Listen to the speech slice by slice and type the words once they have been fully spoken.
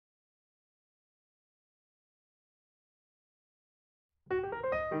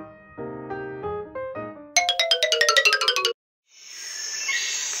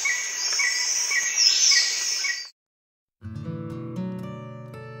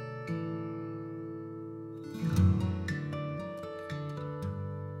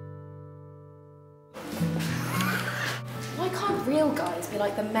real guys be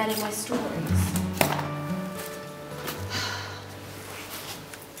like the men in my stories?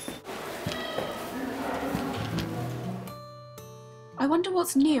 I wonder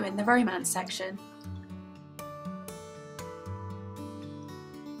what's new in the romance section.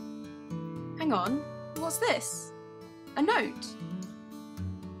 Hang on, what's this? A note?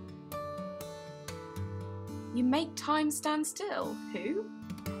 You make time stand still. Who?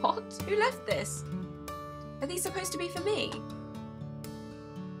 What? Who left this? Are these supposed to be for me?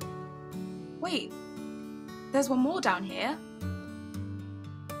 Wait, there's one more down here.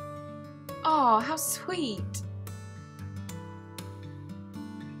 Oh, how sweet.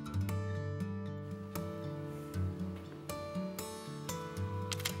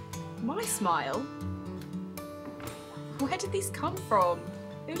 My smile? Where did these come from?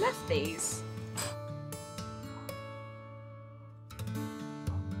 Who left these?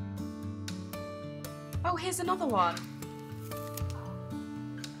 Oh, here's another one.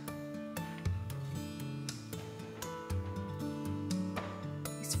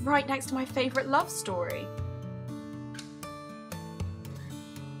 It's right next to my favourite love story.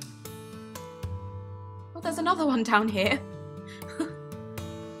 Oh, there's another one down here.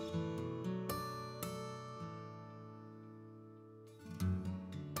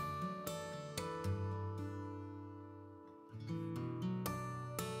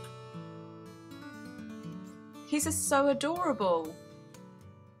 These are so adorable.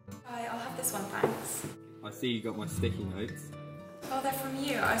 Hi, I'll have this one, thanks. I see you got my sticky notes. Oh, they're from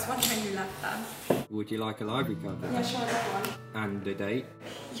you. I was wondering who left them. Would you like a library card then? Yeah, sure, I'll have one. And a date?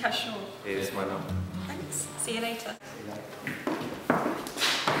 Yeah, sure. Here's my number. Thanks. See you later.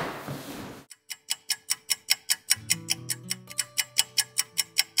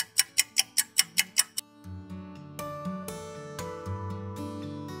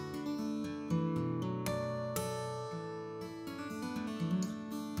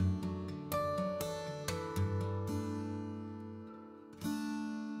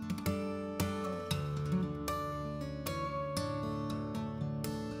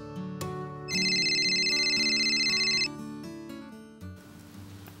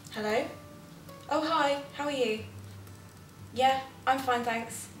 Hello? Oh, hi. How are you? Yeah, I'm fine,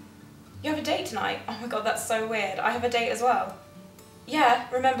 thanks. You have a date tonight? Oh my god, that's so weird. I have a date as well. Yeah,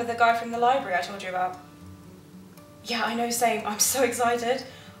 remember the guy from the library I told you about? Yeah, I know, same. I'm so excited.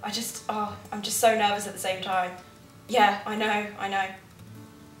 I'm just so nervous at the same time. Yeah, I know.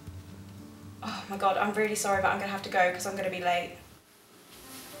 Oh my god, I'm really sorry, but I'm gonna have to go because I'm gonna be late.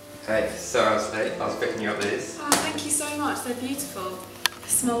 Hey, sorry I was late. I was picking you up these. Oh, thank you so much. They're beautiful. They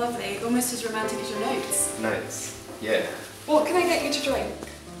smell lovely. Almost as romantic as your notes. Notes? Yeah. What can I get you to drink?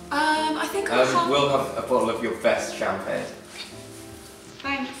 I think I'll have... We'll have a bottle of your best champagne.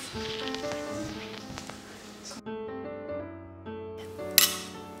 Thanks.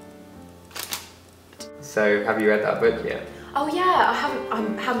 So, have you read that book yet? Oh yeah, I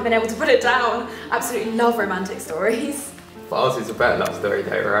haven't been able to put it down. Absolutely love romantic stories. But ours is a better love story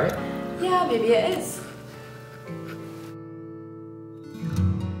though, right? Yeah, maybe it is.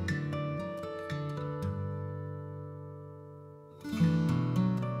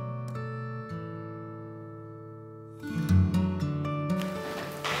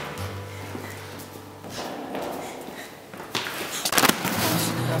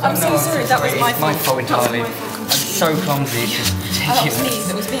 I'm so sorry, that was my fault. My fault entirely. That was my fault completely. I'm so clumsy, it's just ridiculous. Please,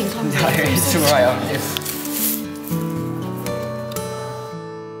 it was being clumsy. No, it's alright, I'm just...